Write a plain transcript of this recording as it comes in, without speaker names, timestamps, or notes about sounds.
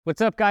What's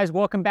up, guys?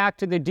 Welcome back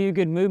to the Do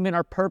Good Movement.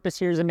 Our purpose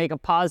here is to make a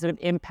positive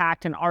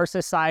impact in our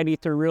society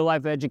through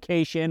real-life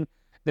education.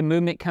 The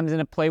movement comes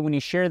into play when you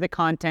share the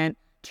content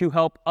to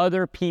help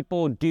other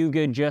people do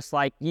good just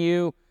like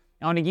you.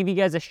 I want to give you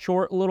guys a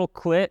short little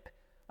clip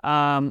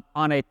on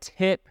a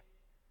tip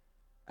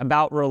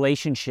about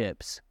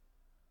relationships.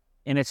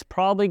 And it's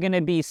probably going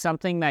to be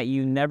something that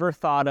you never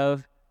thought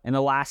of, and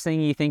the last thing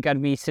you think I'd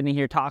be sitting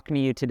here talking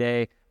to you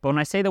today. But when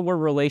I say the word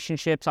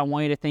relationships, I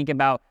want you to think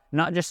about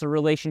not just the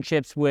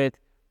relationships with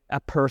a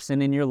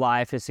person in your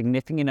life, a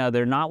significant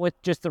other, not with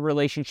just the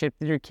relationship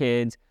with your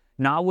kids,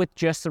 not with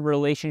just the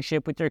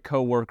relationship with your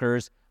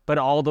coworkers, but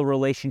all the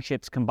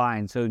relationships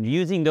combined. So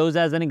using those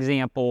as an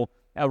example,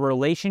 a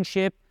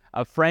relationship,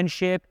 a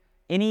friendship,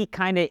 any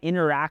kind of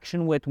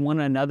interaction with one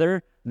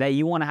another that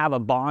you want to have a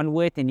bond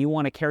with and you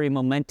want to carry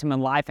momentum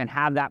in life and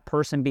have that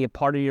person be a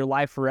part of your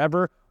life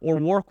forever, or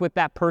work with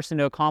that person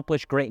to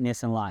accomplish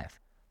greatness in life.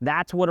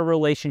 That's what a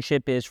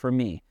relationship is for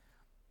me.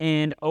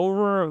 And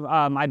over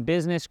my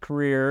business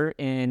career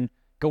and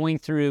going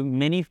through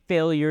many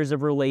failures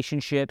of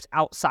relationships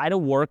outside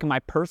of work in my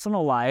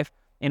personal life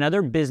and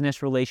other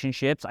business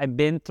relationships, I've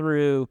been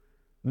through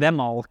them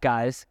all,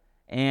 guys.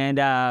 And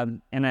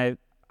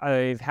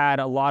I've had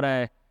a lot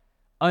of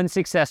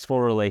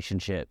unsuccessful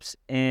relationships.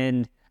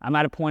 And I'm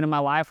at a point in my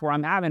life where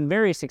I'm having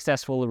very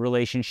successful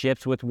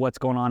relationships with what's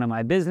going on in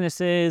my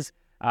businesses,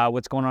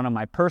 what's going on in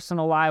my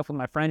personal life with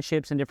my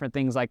friendships and different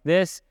things like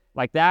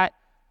that.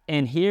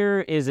 And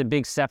here is a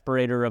big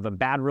separator of a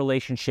bad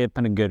relationship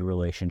and a good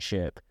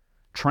relationship.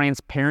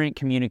 Transparent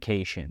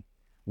communication.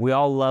 We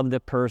all love the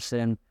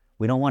person.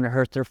 We don't want to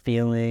hurt their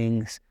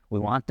feelings. We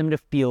want them to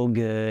feel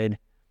good,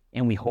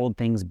 and we hold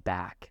things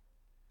back.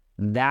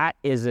 That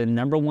is the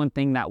number one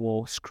thing that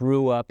will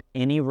screw up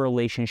any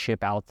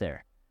relationship out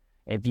there.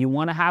 If you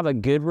want to have a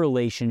good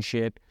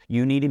relationship,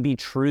 you need to be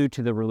true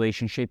to the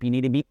relationship. You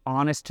need to be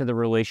honest to the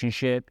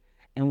relationship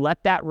and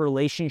let that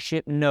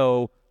relationship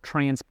know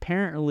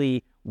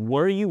transparently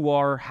where you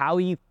are, how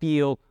you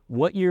feel,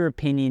 what your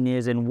opinion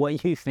is, and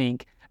what you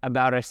think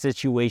about a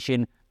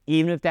situation,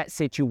 even if that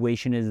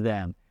situation is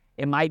them.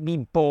 It might be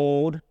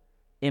bold.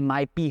 It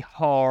might be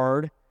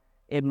hard.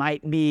 It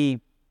might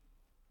be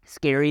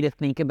scary to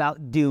think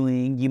about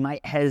doing. You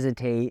might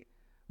hesitate.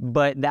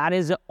 But that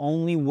is the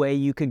only way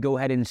you could go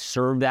ahead and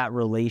serve that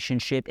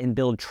relationship and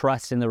build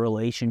trust in the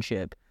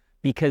relationship,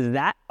 because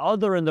that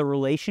other in the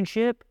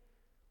relationship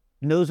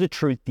knows the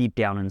truth deep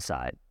down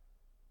inside.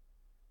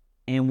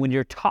 And when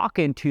you're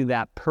talking to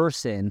that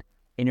person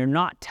and you're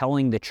not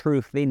telling the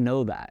truth, they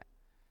know that.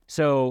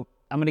 So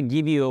I'm going to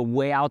give you a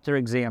way out there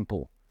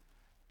example.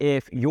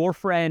 If your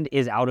friend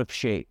is out of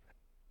shape,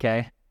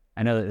 okay?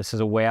 I know that this is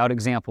a way out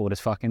example, but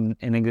it's fucking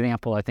an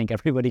example I think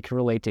everybody can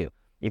relate to.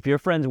 If your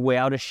friend's way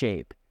out of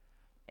shape,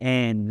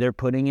 and they're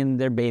putting in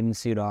their bathing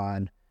suit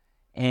on,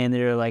 and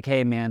they're like,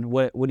 hey, man,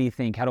 what do you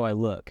think? How do I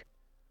look?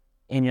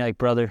 And you're like,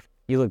 brother,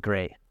 you look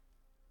great.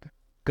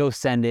 Go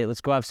send it.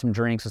 Let's go have some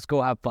drinks. Let's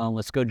go have fun.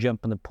 Let's go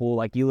jump in the pool.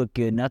 Like, you look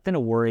good. Nothing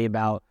to worry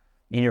about.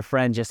 And your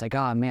friend just like,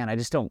 oh, man, I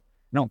just don't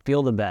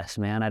feel the best,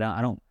 man. I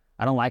don't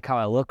like how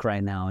I look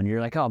right now. And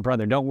you're like, oh,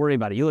 brother, don't worry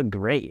about it. You look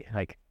great.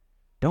 Like,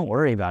 don't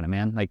worry about it,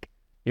 man. Like,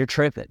 you're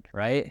tripping,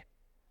 right?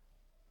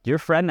 Your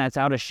friend that's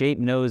out of shape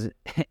knows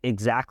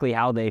exactly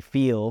how they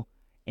feel,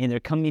 and they're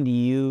coming to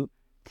you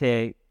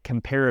to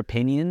compare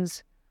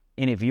opinions.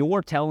 And if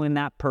you're telling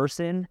that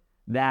person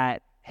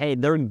that, hey,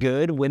 they're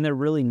good when they're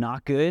really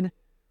not good,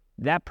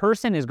 that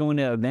person is going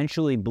to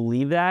eventually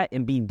believe that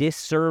and be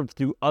disserved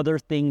through other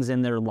things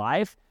in their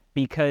life,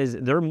 because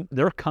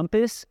their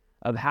compass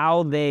of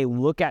how they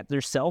look at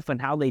their self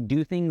and how they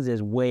do things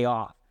is way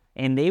off.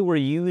 And they were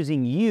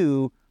using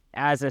you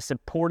as a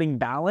supporting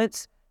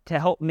balance to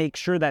help make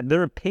sure that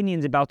their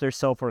opinions about their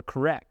self are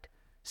correct.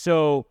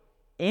 So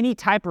any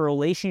type of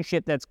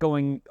relationship that's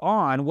going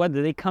on,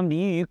 whether they come to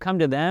you, you come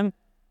to them,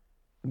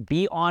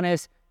 be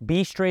honest,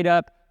 be straight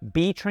up,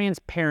 be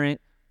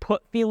transparent,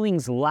 put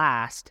feelings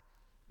last,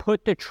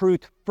 put the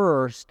truth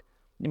first.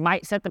 It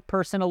might set the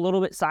person a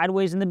little bit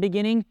sideways in the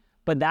beginning,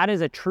 but that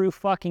is a true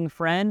fucking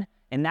friend,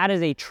 and that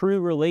is a true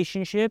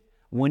relationship.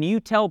 When you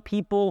tell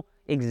people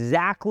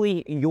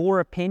exactly your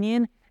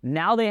opinion,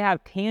 now they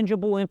have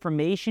tangible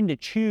information to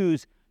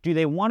choose. Do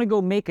they want to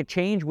go make a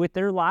change with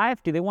their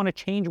life? Do they want to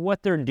change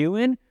what they're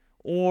doing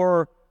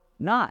or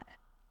not?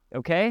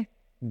 Okay?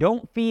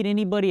 Don't feed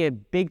anybody a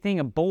big thing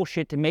of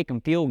bullshit to make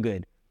them feel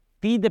good.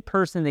 Feed the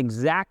person the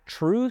exact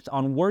truth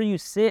on where you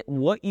sit,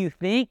 what you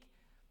think,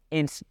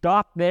 and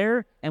stop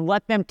there and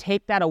let them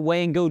take that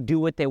away and go do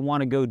what they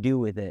want to go do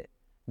with it.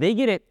 They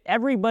get it.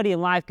 Everybody in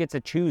life gets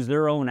to choose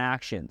their own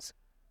actions.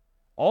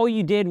 All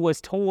you did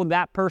was told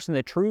that person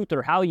the truth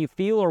or how you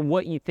feel or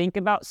what you think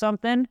about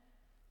something,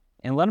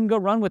 and let them go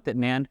run with it,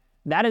 man.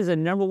 That is the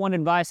number one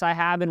advice I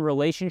have in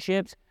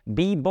relationships.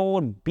 Be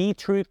bold, be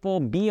truthful,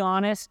 be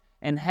honest.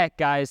 And heck,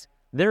 guys,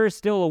 there is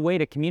still a way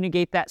to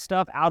communicate that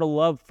stuff out of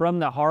love from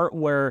the heart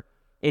where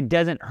it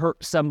doesn't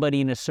hurt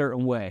somebody in a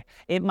certain way.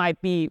 It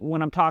might be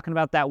when I'm talking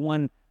about that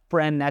one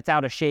friend that's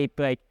out of shape,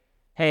 like,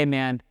 hey,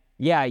 man,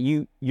 yeah,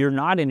 you're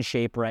not in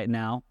shape right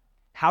now.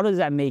 How does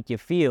that make you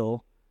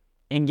feel?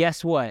 And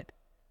guess what?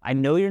 I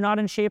know you're not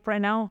in shape right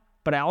now,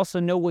 but I also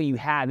know what you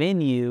have in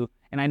you,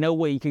 and I know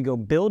what you can go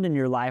build in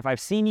your life.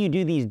 I've seen you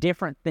do these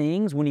different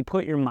things when you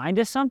put your mind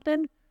to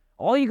something.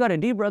 All you got to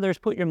do, brother, is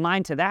put your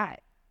mind to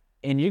that,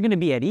 and you're going to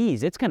be at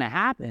ease. It's going to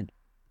happen,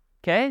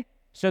 okay?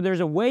 So there's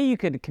a way you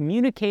could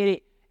communicate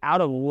it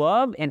out of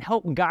love and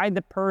help guide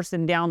the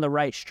person down the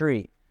right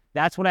street.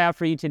 That's what I have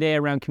for you today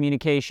around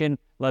communication.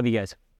 Love you guys.